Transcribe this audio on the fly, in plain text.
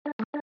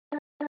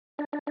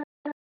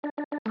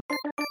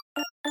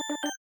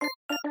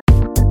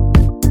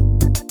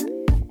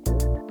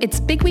It's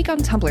Big Week on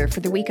Tumblr for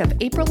the week of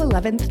April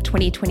 11th,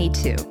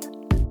 2022.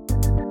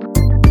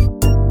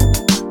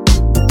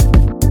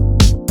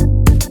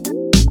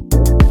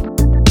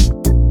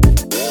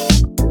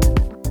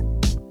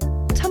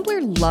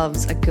 Tumblr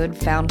loves a good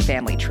found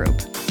family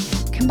trope.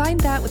 Combine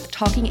that with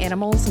talking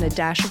animals and a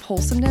dash of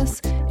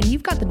wholesomeness, and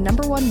you've got the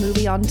 #1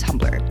 movie on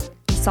Tumblr,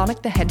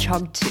 Sonic the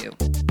Hedgehog 2.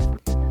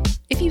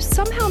 If you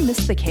somehow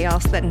missed the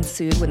chaos that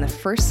ensued when the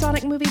first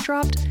Sonic movie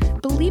dropped,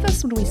 believe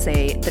us when we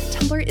say that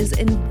Tumblr is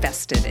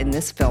invested in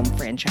this film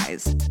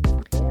franchise.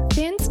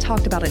 Fans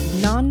talked about it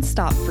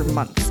non-stop for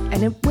months,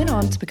 and it went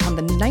on to become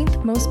the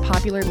 9th most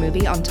popular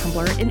movie on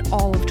Tumblr in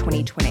all of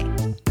 2020.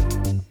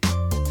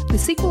 The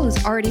sequel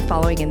is already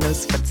following in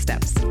those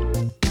footsteps.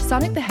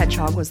 Sonic the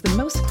Hedgehog was the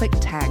most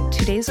clicked tag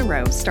 2 days in a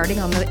row starting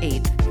on the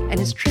 8th, and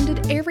has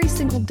trended every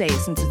single day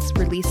since its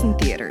release in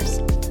theaters.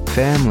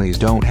 Families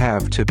don't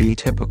have to be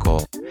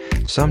typical.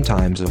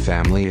 Sometimes a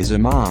family is a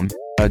mom,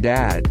 a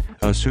dad,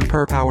 a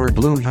superpowered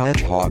blue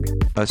hedgehog,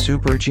 a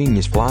super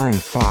genius flying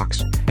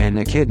fox, and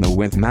a kid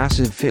with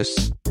massive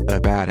fists, a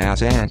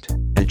badass aunt,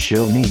 a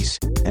chill niece,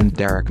 and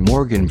Derek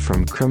Morgan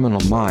from Criminal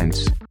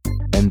Minds.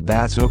 And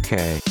that's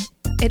okay.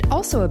 It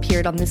also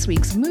appeared on this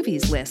week's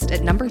movies list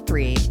at number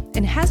 3,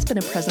 and has been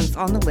a presence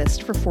on the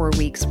list for 4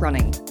 weeks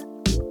running.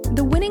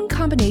 The winning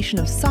combination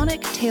of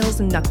Sonic, Tails,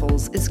 and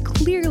Knuckles is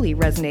clearly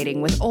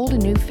resonating with old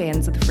and new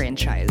fans of the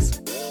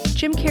franchise.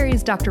 Jim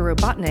Carrey's Dr.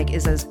 Robotnik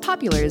is as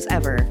popular as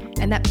ever,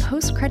 and that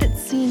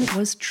post-credits scene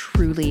was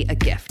truly a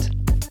gift.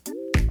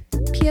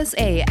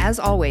 PSA, as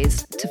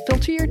always, to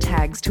filter your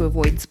tags to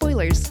avoid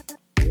spoilers.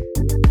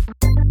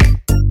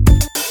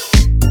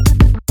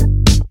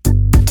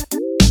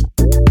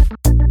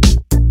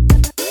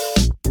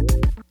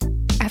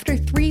 After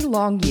 3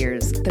 long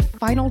years, the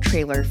final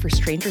trailer for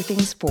Stranger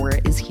Things 4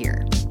 is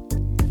here.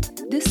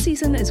 This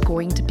season is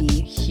going to be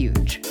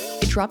huge.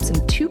 It drops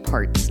in 2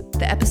 parts,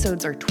 the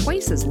episodes are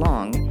twice as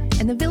long,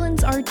 and the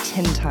villains are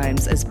 10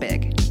 times as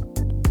big.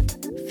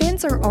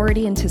 Fans are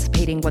already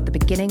anticipating what the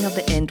beginning of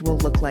the end will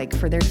look like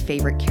for their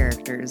favorite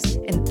characters,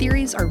 and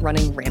theories are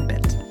running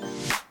rampant.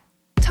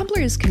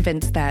 Tumblr is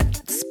convinced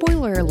that,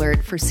 spoiler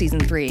alert for Season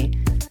 3,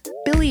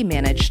 Billy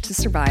managed to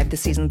survive the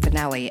season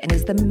finale and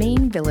is the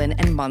main villain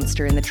and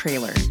monster in the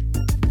trailer.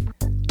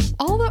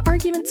 All the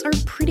arguments are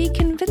pretty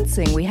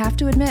convincing, we have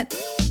to admit.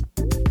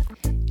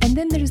 And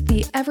then there's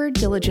the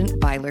ever-diligent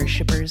Byler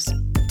shippers.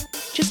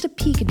 Just a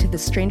peek into the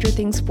Stranger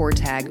Things 4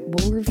 tag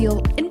will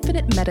reveal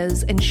infinite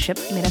metas and ship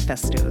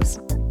manifestos.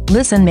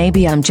 Listen,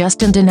 maybe I'm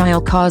just in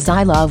denial cause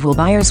I love Will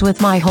Byers with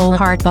my whole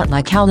heart, but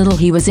like how little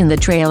he was in the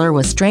trailer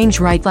was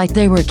strange, right? Like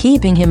they were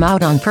keeping him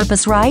out on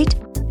purpose, right?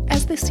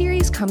 As the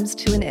series comes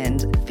to an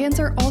end, fans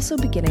are also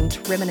beginning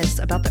to reminisce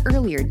about the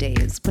earlier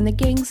days when the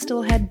gang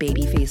still had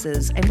baby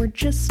faces and were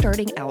just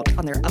starting out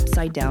on their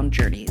upside-down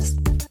journeys.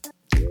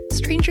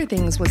 Stranger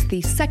Things was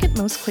the 2nd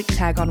most clicked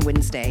tag on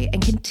Wednesday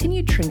and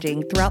continued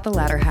trending throughout the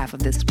latter half of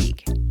this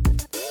week.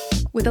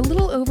 With a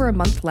little over a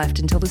month left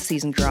until the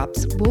season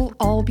drops, we'll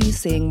all be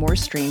seeing more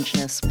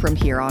strangeness from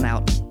here on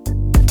out.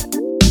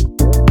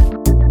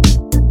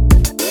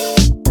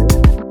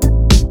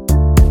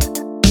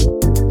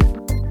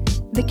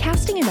 The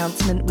casting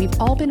announcement we've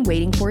all been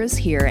waiting for is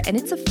here, and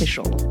it's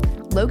official.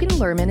 Logan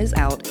Lerman is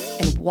out,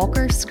 and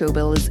Walker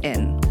Scobell is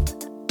in.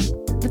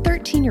 The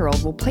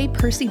 13-year-old will play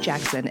Percy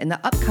Jackson in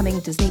the upcoming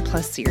Disney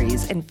Plus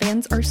series, and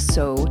fans are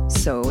so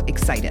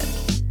excited.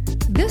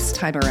 This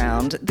time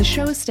around, the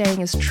show is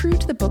staying as true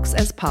to the books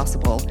as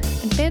possible,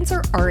 and fans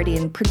are already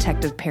in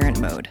protective parent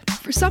mode.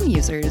 For some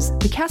users,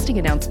 the casting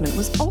announcement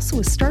was also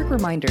a stark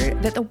reminder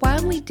that the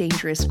wildly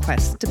dangerous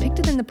quests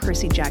depicted in the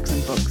Percy Jackson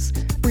books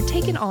were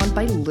taken on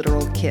by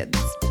literal kids.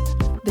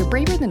 They're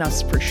braver than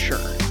us for sure.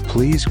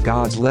 Please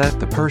gods, let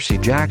the Percy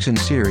Jackson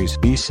series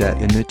be set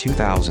in the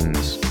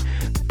 2000s.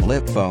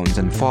 Flip phones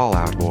and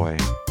Fallout Boy.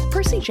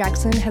 Percy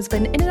Jackson has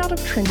been in and out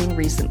of trending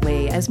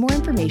recently as more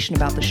information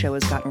about the show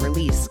has gotten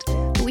released,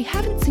 but we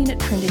haven't seen it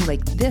trending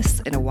like this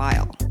in a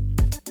while.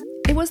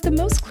 It was the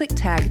most clicked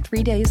tag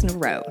 3 days in a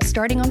row,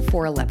 starting on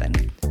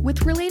 4/11,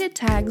 with related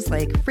tags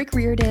like Rick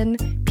Riordan,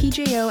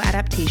 PJO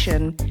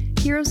Adaptation,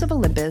 Heroes of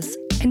Olympus,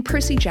 and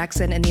Percy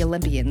Jackson and the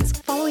Olympians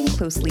following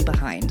closely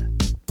behind.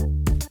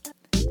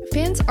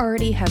 Fans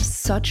already have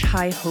such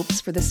high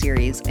hopes for the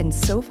series, and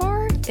so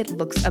far, it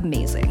looks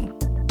amazing.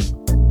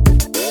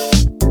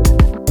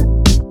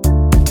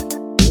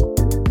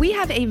 We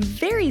have a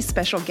very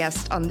special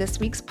guest on this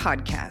week's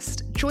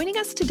podcast. Joining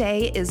us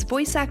today is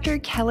voice actor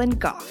Kellen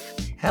Goff.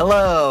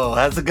 Hello,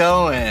 how's it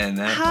going?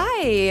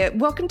 Hi,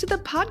 welcome to the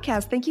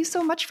podcast. Thank you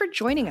so much for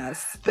joining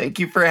us. Thank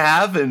you for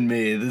having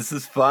me. This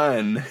is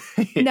fun.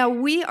 Now,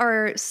 we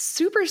are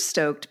super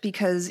stoked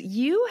because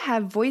you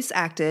have voice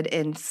acted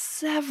in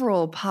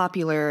several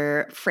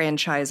popular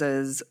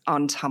franchises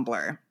on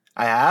Tumblr.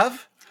 I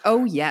have?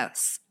 Oh,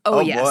 yes. Oh,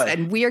 Oh, yes. boy.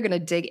 And we are going to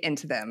dig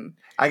into them.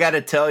 I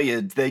gotta tell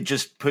you, they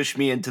just push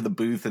me into the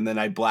booth and then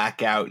I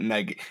black out and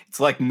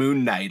it's like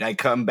Moon Knight. I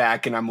come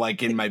back and I'm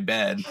like in my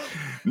bed.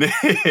 You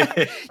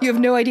have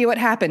no idea what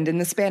happened in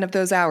the span of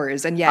those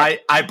hours. And yet,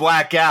 I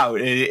black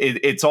out.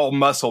 It's all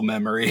muscle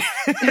memory.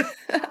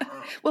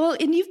 well,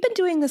 and you've been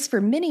doing this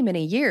for many,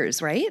 many years,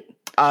 right?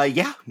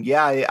 Yeah.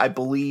 I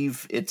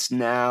believe it's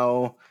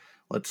now.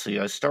 Let's see.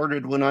 I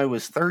started when I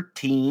was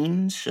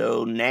 13,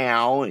 so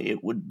now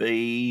it would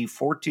be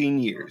 14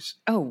 years.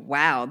 Oh,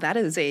 wow. That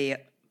is a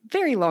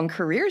very long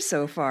career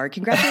so far.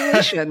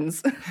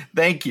 Congratulations.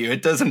 Thank you.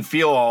 It doesn't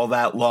feel all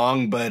that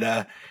long,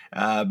 but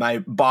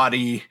my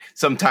body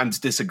sometimes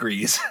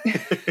disagrees.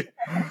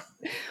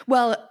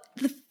 Well,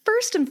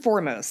 first and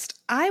foremost,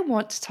 I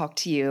want to talk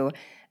to you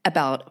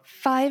about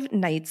Five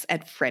Nights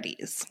at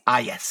Freddy's. Ah,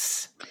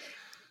 yes.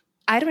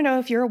 I don't know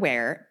if you're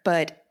aware,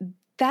 but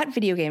that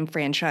video game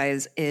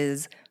franchise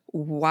is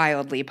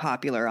wildly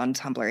popular on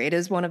Tumblr. It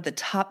is one of the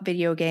top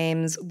video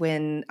games.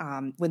 When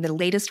the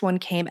latest one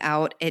came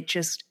out, it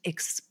just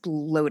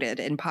exploded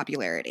in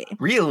popularity.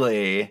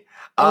 Really?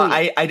 Oh,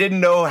 yeah. I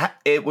didn't know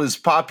it was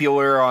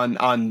popular on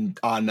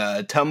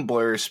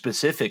Tumblr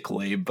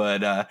specifically,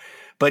 but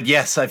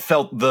yes, I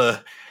felt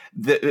the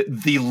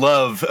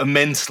love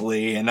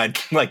immensely, and I'd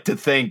like to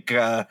thank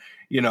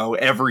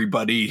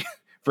everybody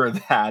for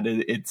that.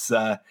 It's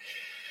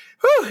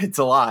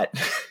a lot.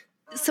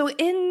 So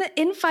in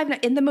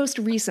the most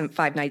recent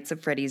Five Nights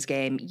at Freddy's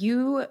game,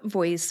 you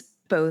voice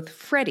both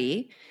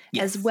Freddy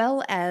Yes. as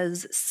well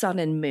as Sun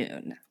and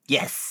Moon.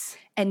 Yes.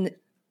 And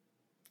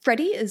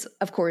Freddy is,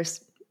 of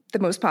course, the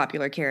most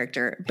popular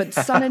character, but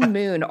Sun and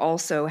Moon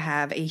also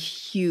have a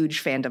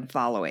huge fandom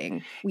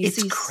following.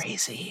 It's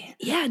crazy.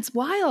 Yeah, it's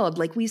wild.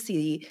 Like, we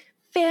see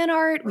fan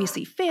art, we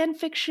see fan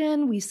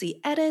fiction, we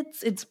see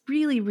edits. It's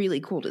really,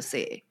 really cool to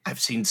see. I've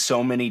seen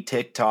so many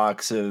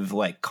TikToks of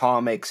like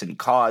comics and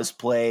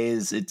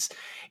cosplays.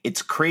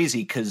 It's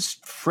crazy because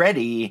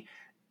Freddy,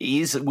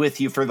 he's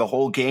with you for the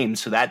whole game,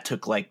 so that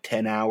took like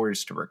 10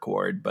 hours to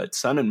record. But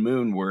Sun and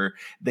Moon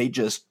they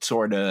just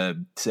sort of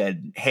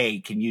said, hey,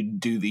 can you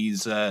do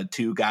these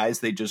two guys?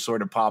 They just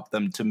sort of popped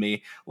them to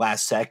me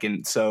last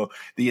second. So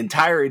the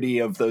entirety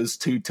of those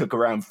two took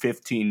around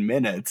 15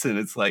 minutes. And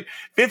it's like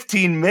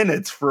 15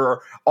 minutes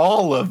for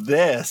all of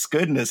this.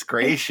 Goodness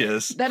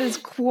gracious. That is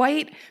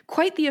quite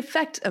the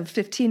effect of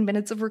 15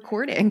 minutes of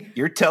recording.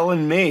 You're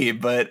telling me,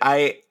 but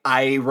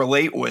I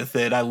relate with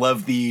it. I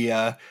love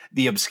the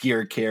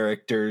obscure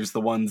characters,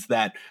 the ones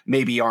that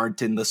maybe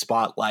aren't in the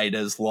spotlight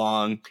as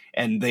long,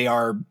 and they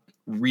are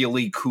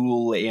really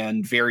cool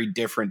and very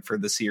different for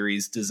the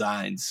series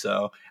designs.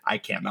 So I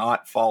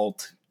cannot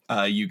fault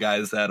you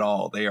guys at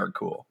all. They are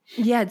cool.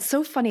 Yeah, it's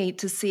so funny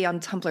to see on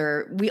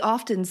Tumblr. We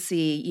often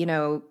see,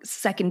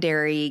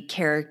 secondary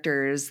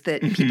characters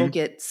that people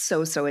get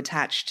so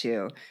attached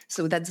to.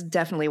 So that's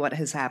definitely what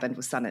has happened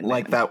with Sun and Moon.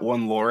 Like that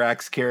one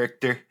Lorax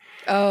character.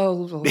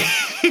 Oh,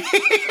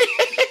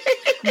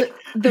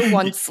 the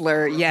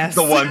Onceler, yes.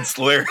 The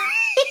Onceler.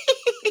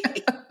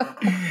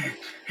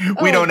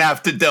 We don't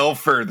have to delve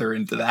further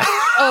into that.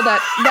 Oh,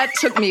 that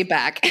took me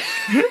back.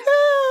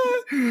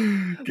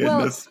 Goodness.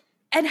 Well,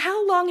 and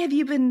how long have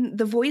you been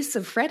the voice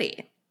of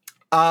Freddy?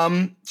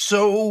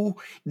 So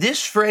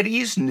this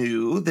Freddy's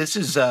new. This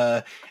is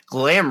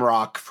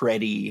Glamrock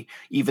Freddy,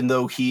 even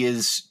though he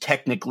is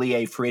technically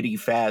a Freddy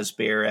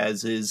Fazbear,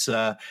 as is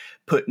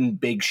put in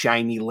big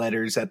shiny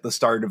letters at the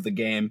start of the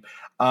game.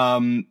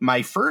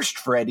 My first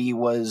Freddy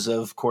was,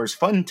 of course,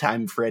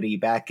 Funtime Freddy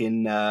back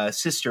in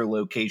Sister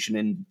Location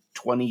in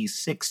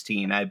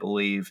 2016, I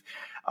believe.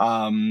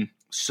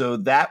 So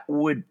that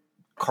would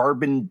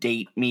carbon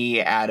date me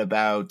at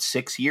about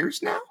 6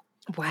 years now.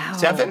 Wow.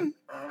 7?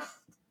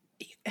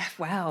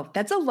 Wow,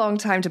 that's a long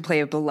time to play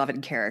a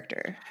beloved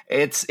character.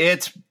 It's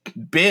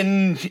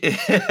been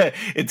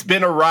it's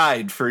been a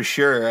ride for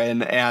sure,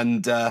 and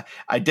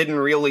I didn't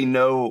really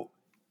know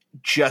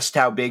just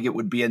how big it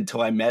would be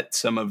until I met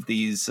some of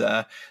these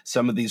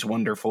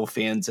wonderful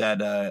fans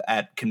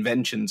at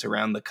conventions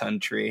around the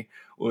country.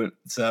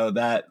 So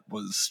that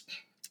was,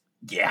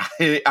 yeah,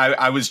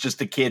 I was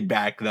just a kid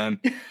back then.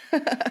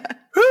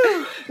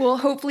 Well,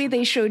 hopefully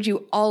they showed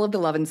you all of the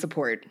love and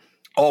support.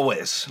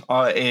 Always.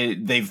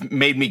 They've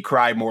made me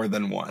cry more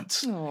than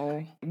once.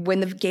 Oh. When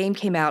the game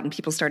came out and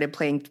people started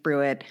playing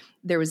through it,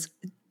 there was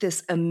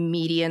this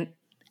immediate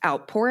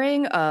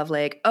outpouring of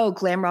like, oh,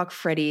 Glamrock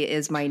Freddy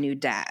is my new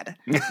dad.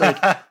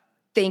 Like,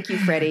 thank you,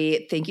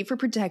 Freddy. Thank you for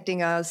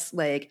protecting us.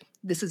 Like,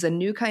 this is a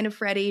new kind of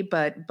Freddy,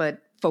 but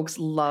folks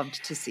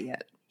loved to see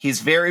it. He's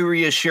very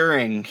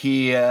reassuring.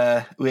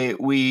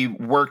 We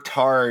worked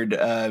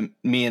hard,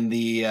 me and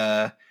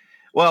the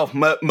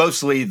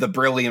mostly the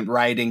brilliant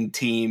writing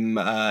team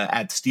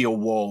at Steel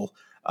Wool,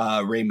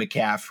 Ray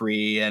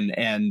McCaffrey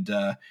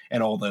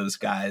and all those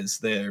guys.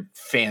 They're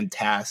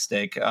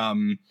fantastic.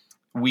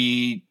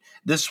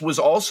 This was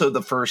also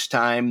the first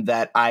time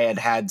that I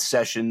had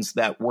sessions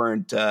that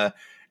weren't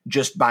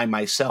just by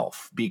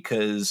myself,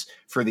 because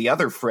for the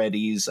other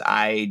Freddys,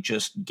 I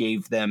just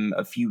gave them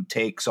a few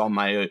takes on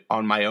my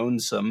own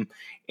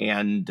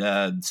and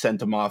sent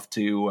them off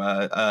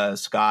to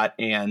Scott,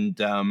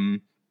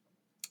 and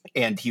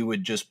he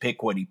would just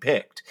pick what he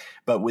picked.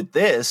 But with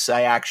this,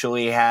 I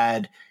actually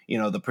had,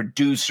 the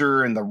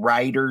producer and the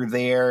writer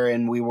there,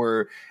 and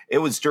it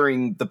was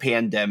during the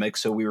pandemic,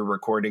 so we were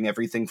recording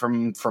everything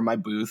from my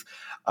booth.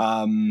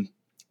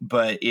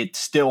 But it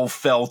still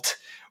felt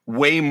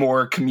way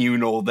more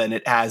communal than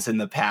it has in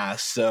the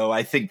past. So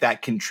I think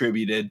that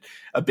contributed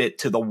a bit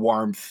to the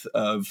warmth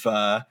of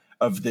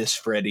this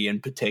Freddy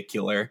in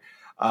particular.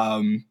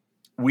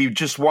 We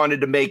just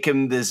wanted to make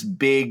him this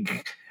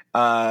big,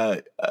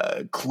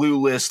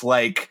 clueless,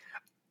 like,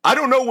 I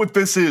don't know what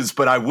this is,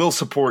 but I will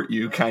support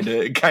you kind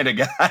of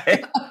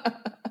guy.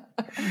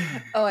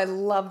 Oh, I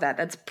love that.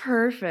 That's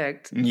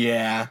perfect.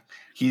 Yeah.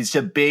 He's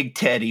a big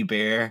teddy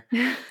bear,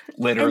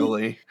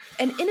 literally.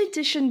 And in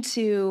addition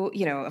to,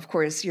 of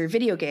course, your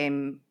video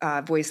game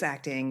voice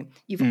acting,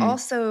 you've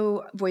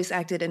also voice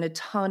acted in a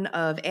ton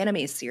of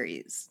anime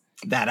series.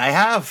 That I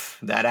have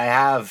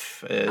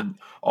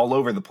all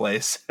over the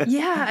place.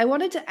 Yeah, I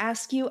wanted to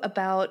ask you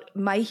about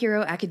My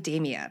Hero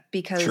Academia,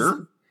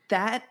 because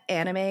that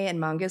anime and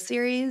manga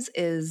series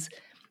is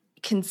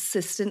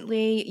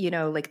consistently,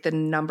 like the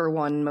number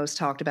one most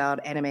talked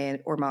about anime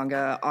or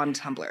manga on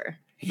Tumblr.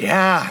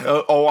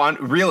 Yeah.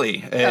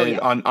 Really? Yeah.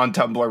 On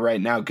Tumblr right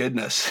now.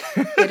 Goodness.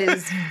 It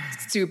is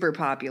super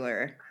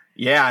popular.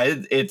 Yeah,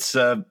 it's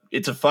a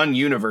fun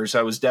universe.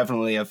 I was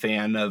definitely a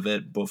fan of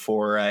it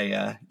before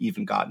I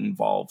even got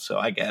involved, so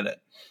I get it.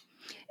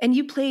 And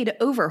you played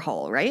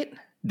Overhaul, right?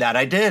 That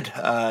I did.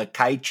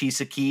 Kai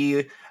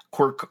Chisaki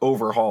Quirk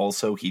Overhaul,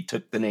 so he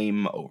took the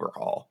name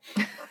Overhaul.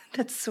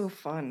 That's so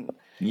fun.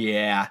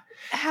 Yeah.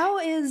 How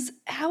is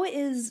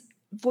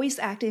voice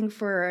acting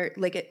for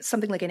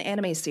something like an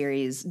anime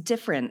series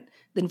different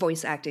than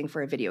voice acting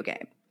for a video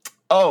game?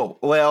 Oh,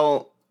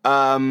 well,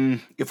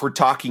 if we're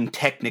talking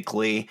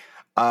technically,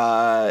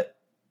 how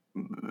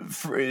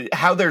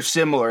they're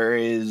similar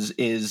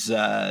is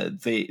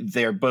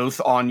they're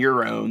both on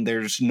your own.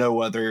 There's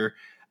no other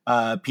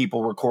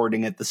people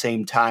recording at the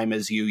same time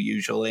as you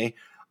usually,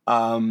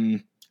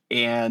 and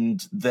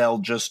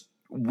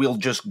we'll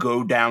just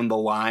go down the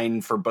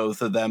line for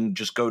both of them.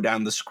 Just go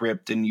down the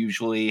script and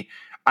usually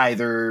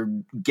either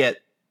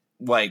get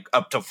like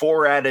up to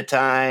 4 at a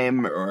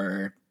time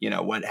or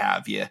what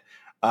have you.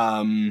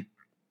 Anime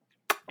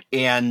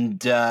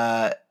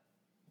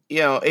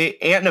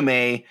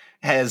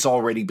has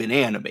already been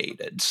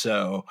animated,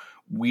 so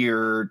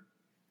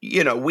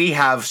we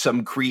have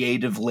some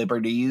creative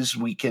liberties.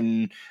 We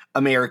can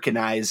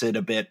Americanize it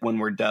a bit when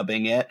we're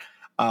dubbing it.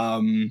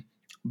 But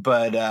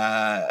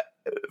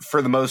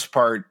for the most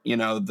part,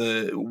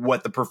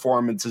 what the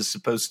performance is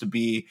supposed to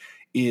be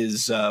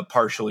is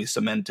partially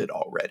cemented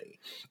already.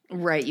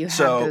 Right. You have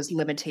those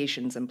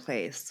limitations in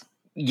place.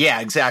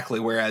 Yeah, exactly.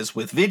 Whereas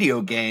with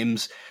video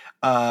games,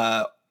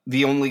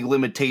 the only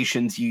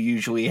limitations you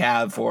usually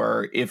have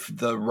are if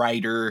the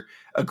writer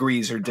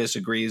agrees or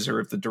disagrees, or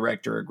if the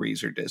director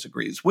agrees or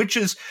disagrees, which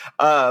is,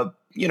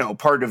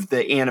 part of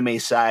the anime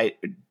side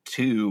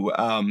too.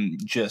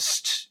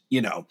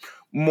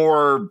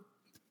 More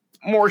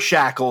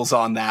shackles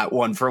on that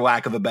one, for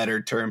lack of a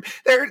better term.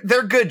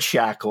 They're good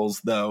shackles,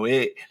 though.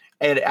 It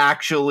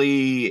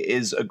actually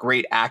is a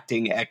great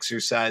acting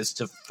exercise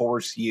to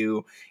force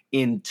you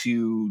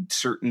into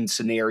certain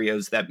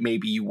scenarios that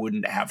maybe you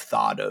wouldn't have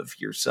thought of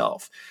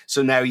yourself.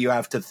 So now you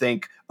have to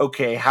think,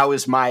 okay, how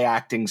is my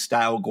acting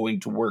style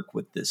going to work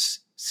with this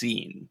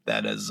scene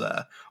that has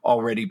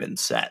already been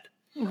set?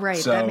 Right.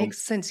 So, that makes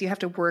sense. You have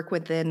to work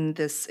within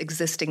this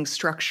existing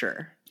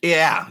structure.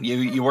 Yeah,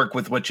 you work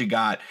with what you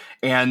got.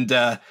 And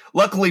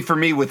luckily for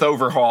me with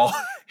Overhaul,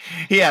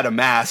 he had a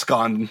mask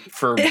on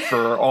for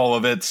all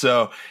of it.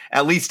 So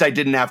at least I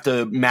didn't have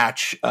to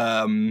match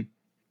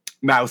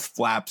mouth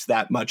flaps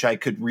that much. I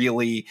could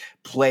really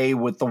play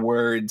with the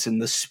words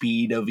and the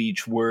speed of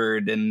each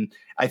word. And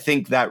I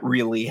think that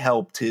really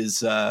helped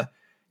his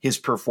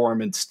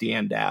performance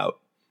stand out.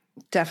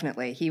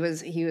 Definitely. He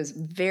was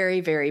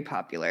very, very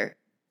popular.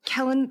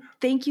 Kellen,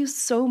 thank you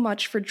so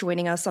much for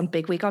joining us on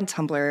Big Week on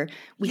Tumblr.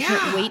 We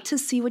can't wait to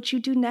see what you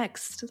do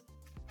next.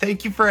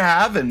 Thank you for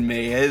having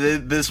me.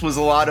 This was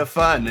a lot of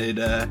fun.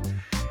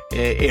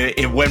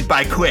 It went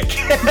by quick.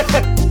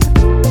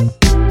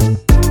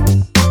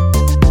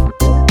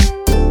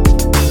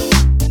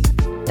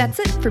 That's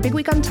it for Big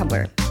Week on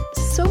Tumblr.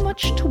 So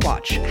much to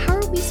watch. How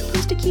are we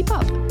supposed to keep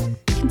up?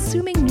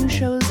 Consuming new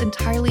shows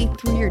entirely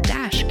through your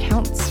dash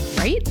counts,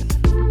 right?